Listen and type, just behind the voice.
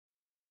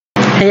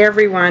Hey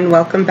everyone,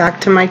 welcome back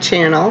to my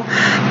channel.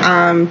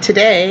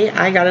 Today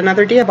I got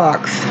another Dia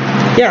box.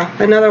 Yeah,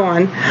 another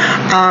one.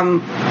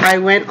 I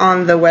went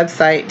on the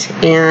website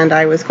and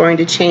I was going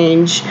to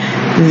change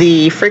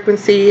the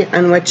frequency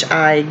in which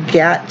I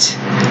get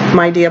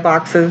my Dia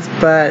boxes,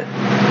 but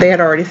they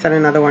had already sent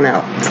another one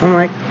out. So I'm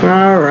like,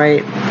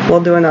 alright,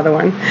 we'll do another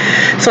one.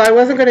 So I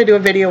wasn't going to do a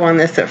video on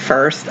this at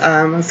first.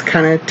 I was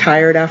kind of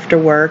tired after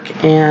work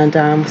and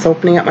was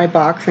opening up my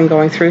box and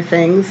going through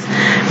things,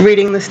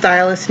 reading the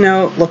stylist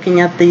note, looking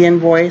at the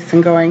invoice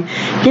and going,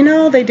 you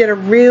know, they did a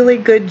really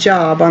good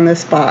job on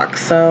this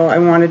box, so I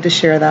wanted to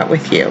share that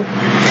with you.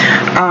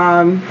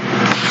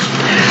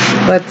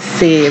 Let's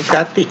see, I've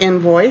got the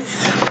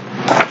invoice.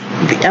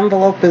 The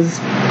envelope is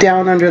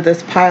down under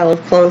this pile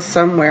of clothes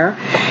somewhere,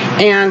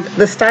 and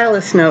the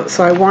stylist note,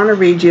 so I want to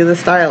read you the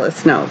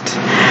stylist note.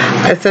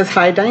 It says,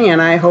 "Hi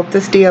Diana, I hope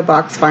this Dia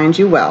box finds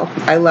you well.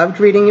 I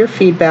loved reading your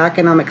feedback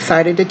and I'm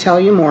excited to tell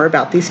you more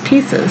about these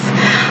pieces.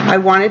 I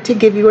wanted to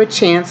give you a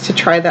chance to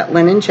try that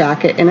linen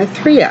jacket in a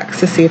 3X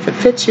to see if it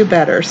fits you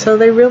better." So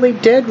they really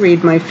did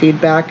read my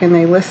feedback and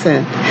they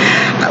listened.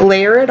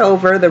 "Layer it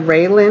over the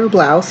Raylin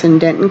blouse in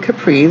Denton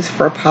Capris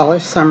for a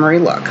polished summery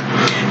look.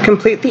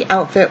 Complete the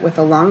outfit with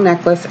a long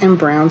necklace and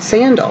brown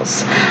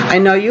sandals. I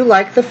know you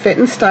like the fit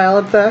and style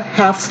of the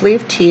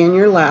half-sleeve tee in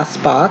your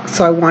last box,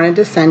 so I wanted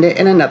to send it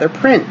in another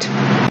print."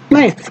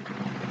 Nice.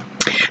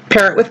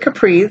 "Pair it with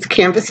capris,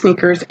 canvas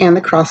sneakers, and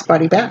the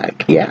crossbody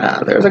bag." Yeah,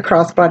 there's a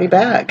crossbody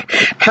bag.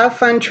 "Have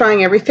fun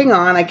trying everything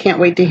on. I can't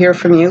wait to hear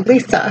from you,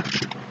 Lisa."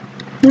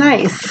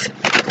 Nice.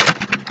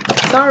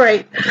 All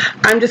right,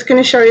 I'm just going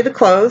to show you the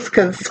clothes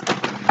because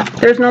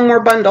there's no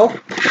more bundle.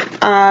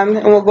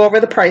 And we'll go over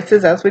the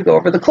prices as we go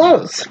over the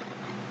clothes.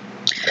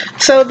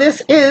 So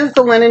this is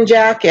the linen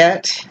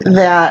jacket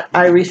that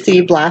I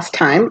received last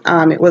time.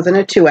 It was in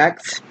a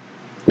 2X.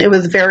 It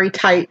was very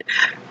tight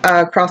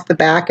across the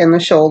back and the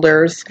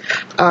shoulders.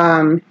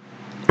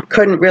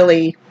 Couldn't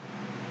really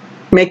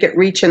make it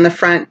reach in the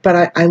front,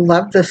 but I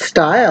love the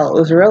style. It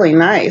was really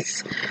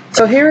nice.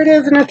 So here it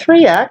is in a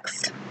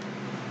 3X.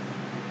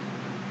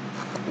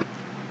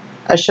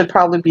 I should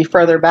probably be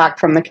further back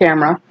from the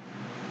camera.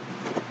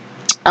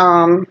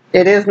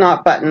 It is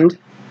not buttoned.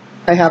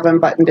 I have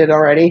unbuttoned it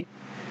already.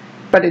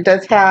 But it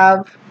does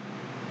have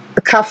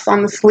the cuffs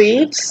on the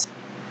sleeves,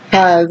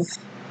 has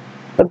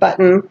the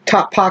button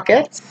top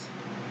pockets,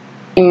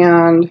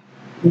 and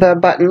the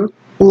button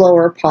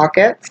lower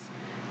pockets.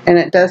 And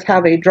it does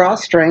have a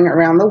drawstring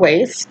around the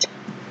waist.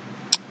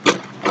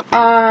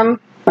 Let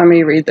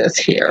me read this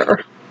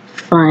here.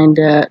 Find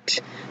it.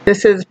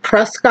 This is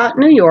Prescott,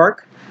 New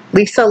York,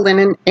 Lisa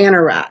Linen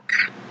Anorak.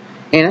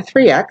 In a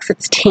 3X,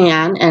 it's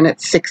tan, and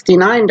it's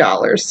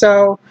 $69.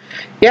 So,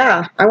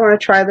 yeah, I want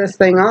to try this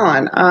thing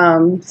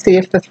on. See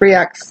if the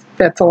 3X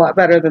fits a lot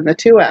better than the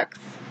 2X.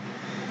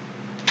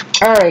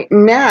 All right,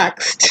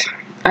 next,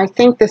 I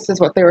think this is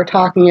what they were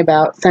talking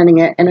about, sending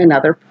it in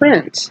another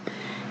print.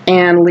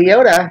 And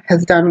Leota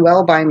has done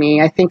well by me.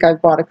 I think I've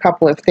bought a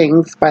couple of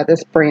things by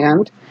this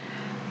brand.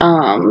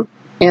 And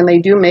they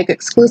do make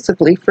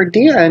exclusively for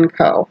Dia &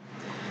 Co.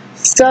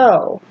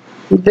 So,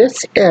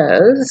 this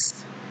is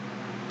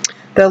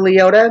the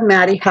Leota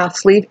Maddie half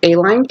sleeve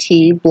A-line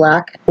tee,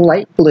 black,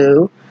 light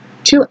blue,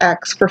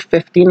 2X for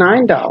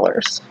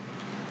 $59.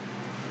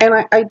 And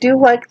I do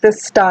like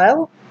this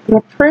style. And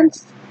the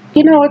prints,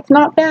 you know, it's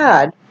not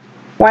bad.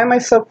 Why am I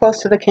so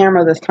close to the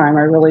camera this time?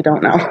 I really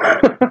don't know.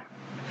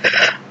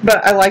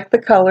 But I like the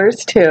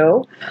colors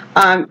too.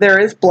 There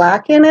is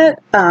black in it,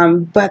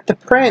 but the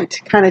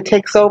print kind of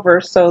takes over,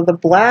 so the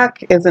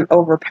black isn't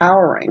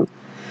overpowering.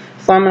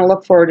 So I'm going to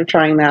look forward to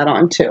trying that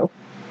on too.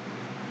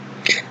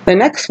 The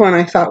next one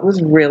I thought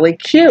was really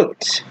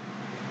cute.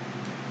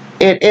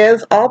 It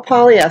is all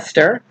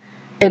polyester.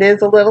 It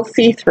is a little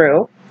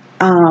see-through,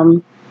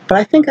 but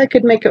I think I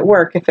could make it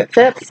work if it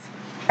fits,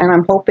 and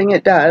I'm hoping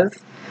it does.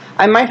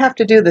 I might have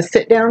to do the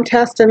sit-down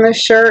test in this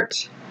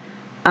shirt,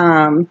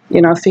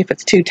 you know, see if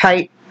it's too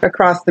tight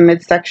across the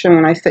midsection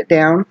when I sit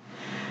down.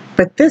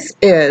 But this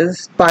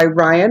is by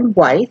Ryan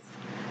White.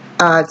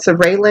 It's a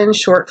Raylin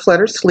short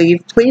flutter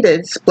sleeve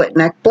pleated split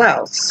neck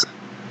blouse.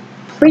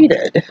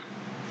 Pleated.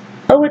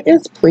 Oh, it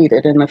is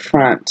pleated in the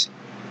front.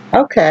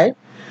 Okay.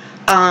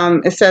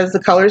 It says the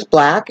color's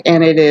black,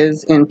 and it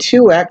is in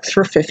 2X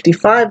for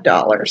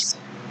 $55.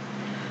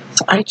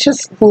 So I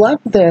just love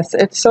this.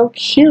 It's so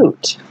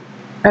cute.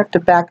 I have to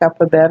back up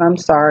a bit. I'm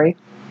sorry.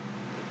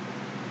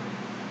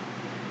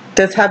 It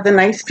does have the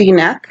nice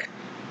V-neck.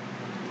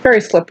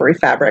 Very slippery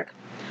fabric.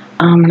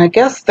 And I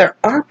guess there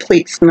are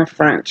pleats in the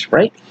front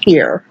right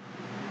here.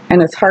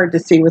 And it's hard to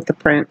see with the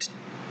print,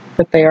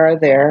 but they are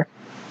there.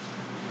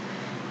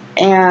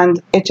 And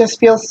it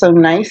just feels so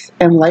nice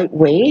and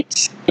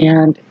lightweight,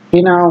 and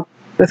you know,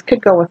 this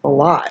could go with a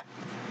lot.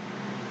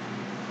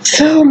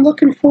 So I'm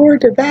looking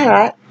forward to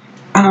that.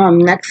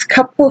 Next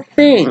couple of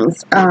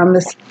things.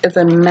 This is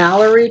a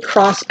Mallory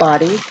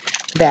crossbody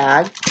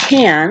bag,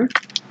 tan.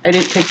 I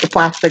didn't take the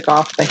plastic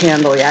off the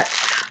handle yet.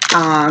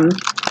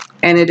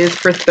 And it is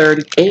for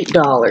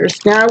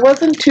 $38. Now I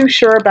wasn't too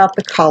sure about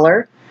the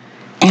color.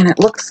 And it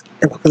looks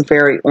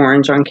very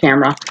orange on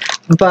camera,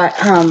 but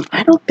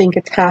I don't think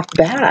it's half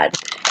bad.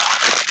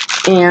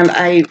 And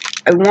I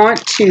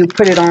want to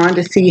put it on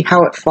to see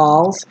how it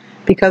falls,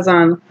 because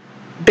on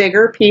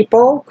bigger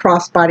people,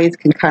 crossbodies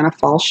can kind of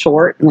fall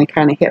short and they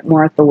kind of hit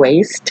more at the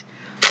waist.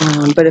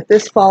 But if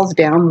this falls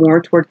down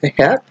more toward the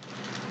hip,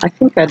 I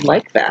think I'd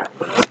like that.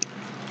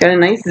 Got a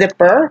nice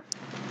zipper,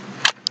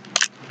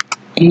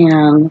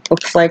 and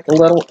looks like a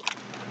little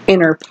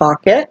inner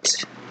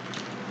pocket.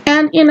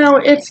 And you know,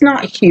 it's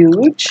not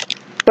huge,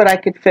 but I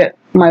could fit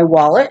my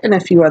wallet and a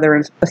few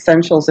other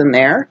essentials in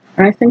there,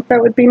 and I think that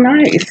would be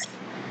nice.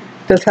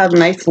 It does have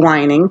nice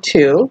lining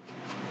too,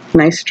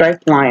 nice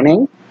striped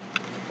lining.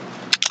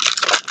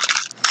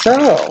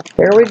 So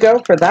there we go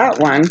for that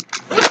one.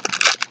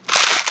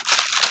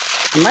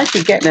 I might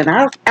be getting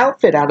an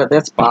outfit out of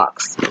this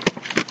box.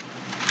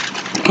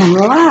 And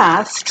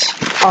last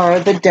are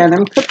the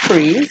denim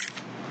capris.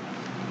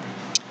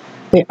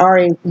 They are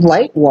a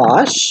light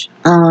wash.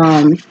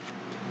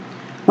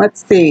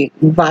 Let's see,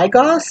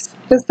 Vigos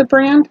is the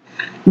brand.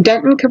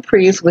 Denton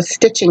capris with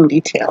stitching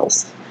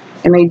details.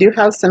 And they do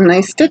have some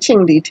nice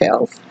stitching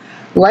details.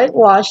 Light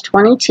wash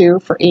 22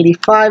 for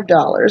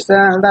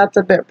 $85. That's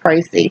a bit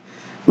pricey,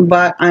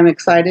 but I'm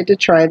excited to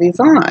try these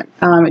on.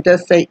 It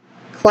does say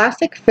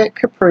Classic Fit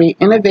Capri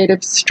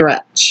Innovative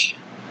Stretch.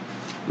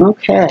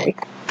 Okay.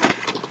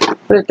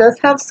 But it does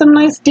have some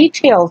nice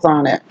details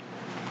on it.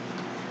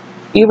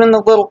 Even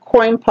the little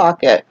coin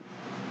pocket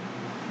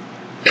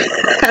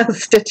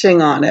has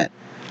stitching on it.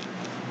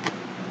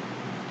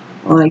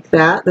 Like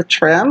that. The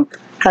trim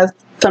has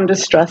some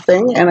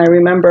distressing, and I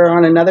remember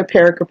on another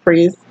pair of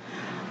capris,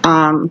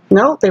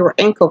 no, they were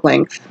ankle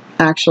length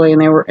actually,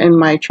 and they were in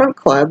my trunk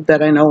club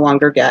that I no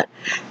longer get.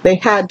 They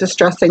had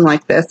distressing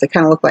like this. They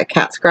kind of look like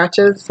cat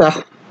scratches. So,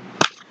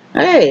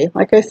 hey,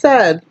 like I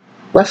said,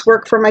 less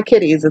work for my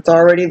kitties. It's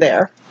already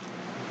there.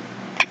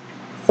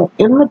 So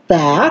in the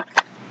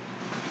back,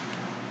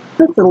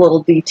 that's a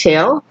little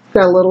detail. It's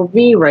got a little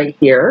V right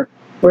here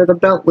where the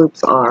belt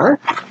loops are.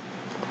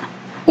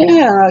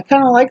 Yeah, I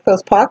kind of like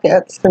those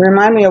pockets. They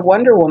remind me of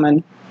Wonder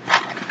Woman.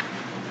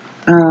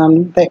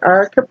 They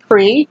are a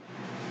capri.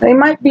 They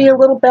might be a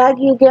little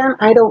baggy again.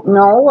 I don't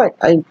know.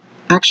 I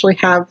actually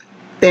have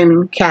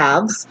thin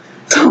calves,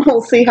 so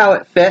we'll see how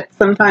it fits.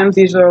 Sometimes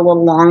these are a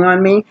little long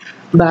on me,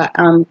 but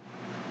I'm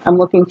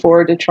looking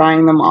forward to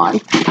trying them on.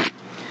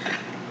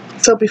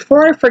 So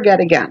before I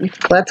forget again,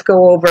 let's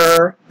go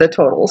over the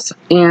totals.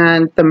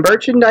 And the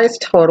merchandise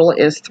total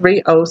is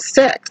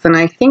 $306, and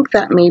I think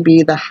that may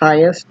be the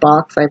highest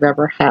box I've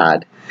ever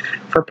had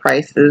for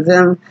prices.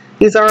 And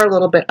these are a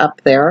little bit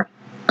up there.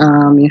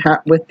 You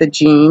have with the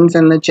jeans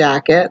and the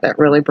jacket, that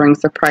really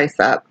brings the price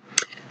up.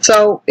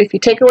 So if you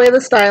take away the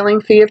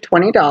styling fee of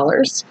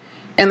 $20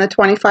 and the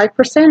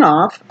 25%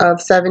 off of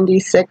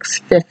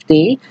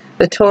 $76.50,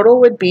 the total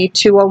would be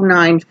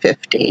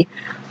 $209.50,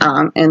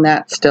 and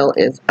that still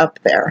is up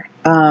there.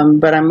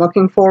 But I'm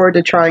looking forward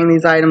to trying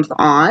these items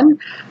on.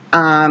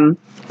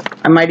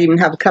 I might even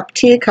have a cup of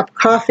tea, a cup of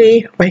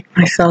coffee, wake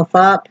myself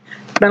up.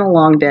 It's been a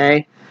long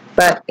day,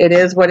 but it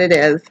is what it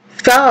is.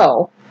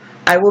 So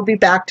I will be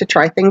back to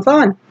try things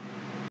on.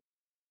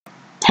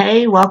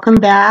 Hey, welcome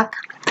back.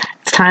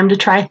 It's time to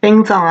try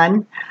things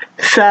on.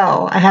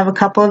 So I have a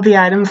couple of the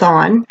items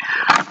on.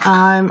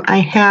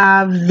 I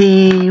have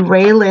the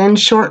Raylin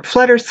short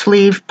flutter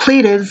sleeve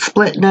pleated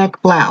split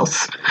neck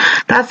blouse.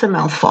 That's a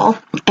mouthful.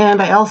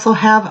 And I also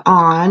have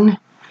on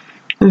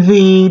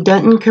the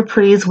Denton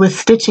capris with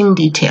stitching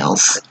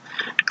details.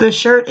 The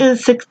shirt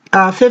is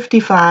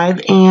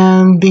 $55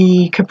 and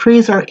the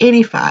capris are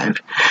 $85.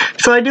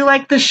 So I do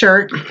like the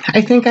shirt.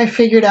 I think I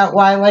figured out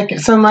why I like it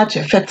so much.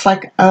 It fits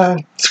like a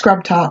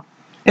scrub top.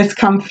 It's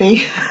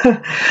comfy.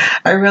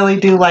 I really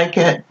do like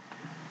it.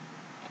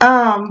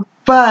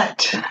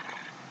 But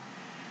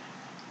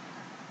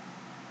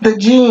the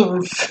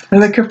jeans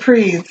and the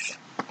capris,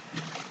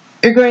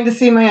 you're going to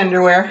see my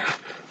underwear.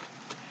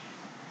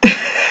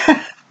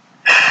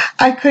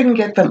 I couldn't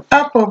get them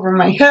up over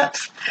my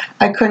hips.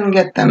 I couldn't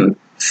get them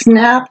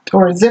snapped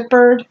or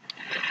zippered.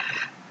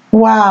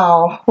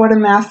 Wow, what a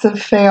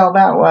massive fail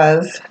that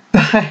was.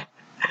 But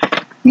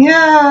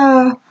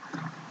yeah,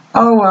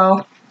 oh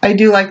well. I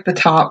do like the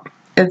top.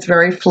 It's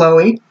very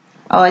flowy.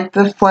 I like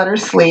the flutter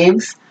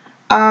sleeves.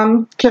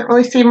 Can't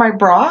really see my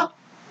bra,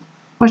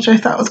 which I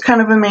thought was kind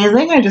of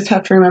amazing. I just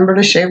have to remember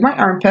to shave my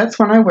armpits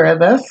when I wear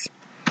this.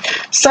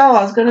 So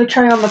I was going to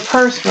try on the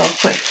purse real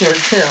quick here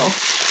too.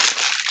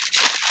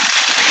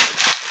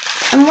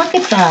 And look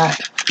at that.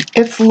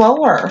 It's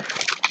lower.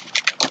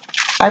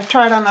 I've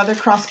tried on other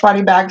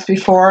crossbody bags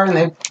before and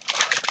they've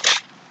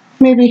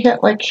maybe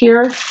hit like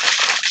here.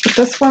 But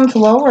this one's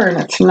lower and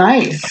it's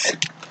nice.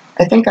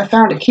 I think I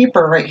found a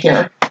keeper right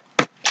here.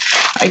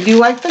 I do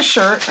like the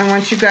shirt. I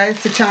want you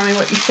guys to tell me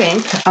what you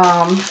think.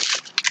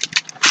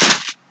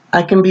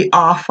 I can be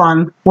off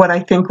on what I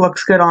think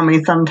looks good on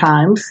me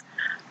sometimes.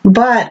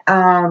 But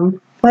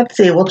let's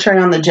see. We'll try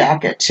on the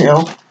jacket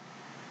too.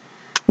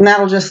 And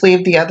that'll just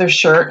leave the other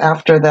shirt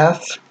after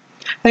this.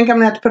 I think I'm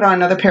going to have to put on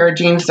another pair of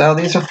jeans though.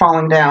 These are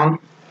falling down.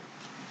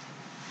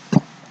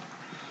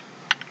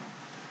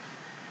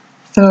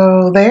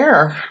 So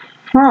there.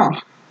 Huh.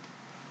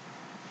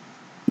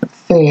 Let's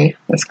see.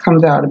 This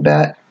comes out a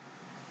bit.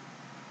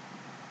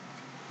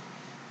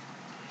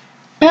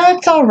 Yeah,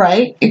 it's all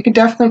right. You could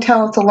definitely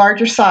tell it's a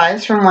larger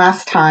size from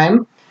last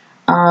time.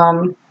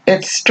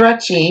 It's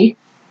stretchy,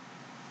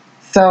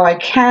 so I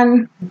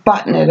can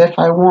button it if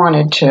I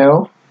wanted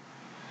to.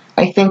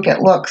 I think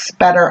it looks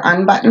better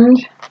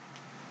unbuttoned.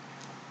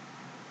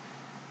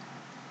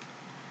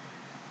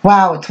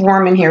 Wow, it's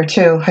warm in here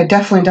too. I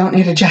definitely don't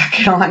need a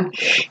jacket on.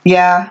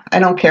 Yeah, I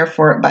don't care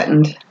for it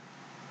buttoned.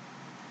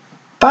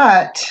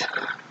 But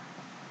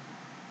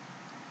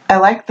I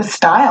like the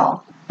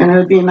style, and it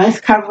would be a nice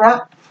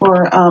cover-up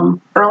for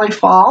early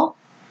fall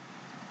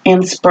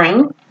and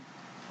spring.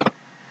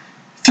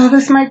 So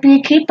this might be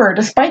a keeper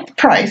despite the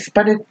price,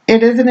 but it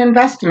is an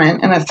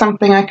investment, and it's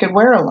something I could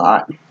wear a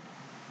lot.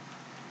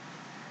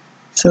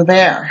 So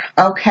there.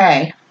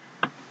 Okay.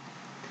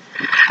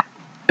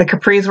 The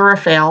capris were a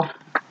fail,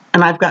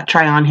 and I've got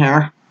try-on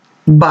hair,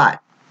 but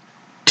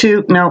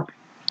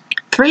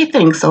 3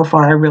 things so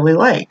far I really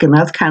like, and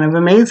that's kind of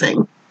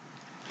amazing.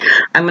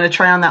 I'm going to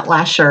try on that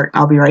last shirt.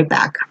 I'll be right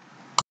back.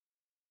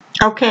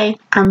 Okay,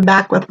 I'm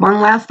back with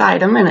one last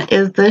item, and it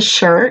is this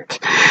shirt.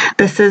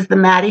 This is the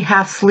Maddie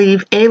half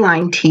sleeve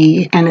A-line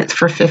tee, and it's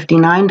for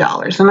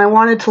 $59. And I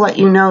wanted to let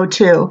you know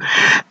too,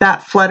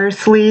 that flutter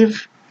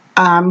sleeve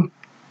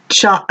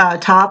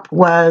top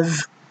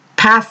was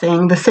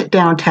passing the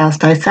sit-down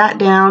test. I sat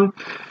down.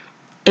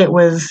 It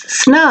was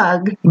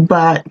snug,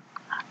 but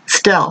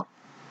still,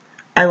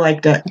 I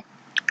liked it.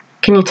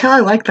 Can you tell I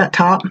like that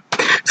top?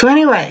 So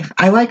anyway,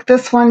 I like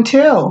this one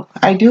too.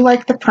 I do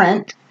like the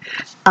print.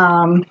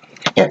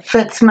 It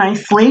fits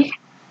nicely.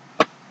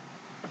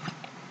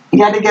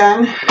 Yet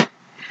again,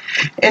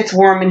 it's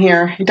warm in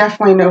here. You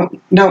definitely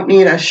don't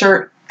need a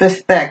shirt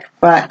this thick,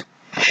 but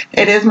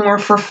it is more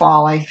for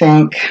fall, I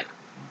think.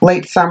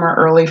 Late summer,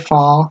 early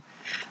fall.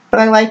 But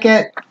I like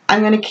it.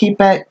 I'm going to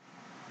keep it.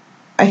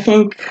 I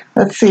think,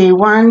 let's see,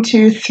 1,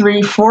 2,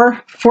 3,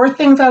 4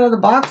 things out of the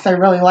box I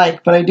really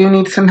like, but I do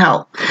need some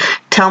help.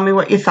 Tell me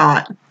what you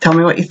thought. Tell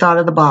me what you thought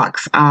of the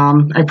box.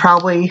 I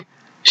probably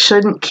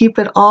shouldn't keep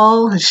it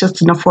all. It's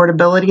just an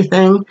affordability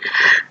thing.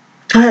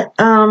 But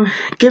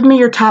give me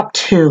your top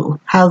 2.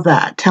 How's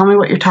that? Tell me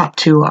what your top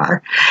 2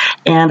 are.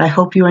 And I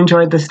hope you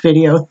enjoyed this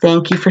video.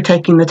 Thank you for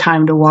taking the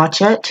time to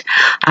watch it.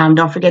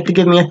 Don't forget to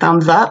give me a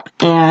thumbs up.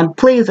 And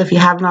please, if you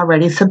haven't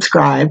already,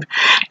 subscribe.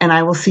 And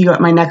I will see you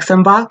at my next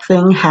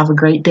unboxing. Have a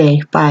great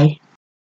day. Bye.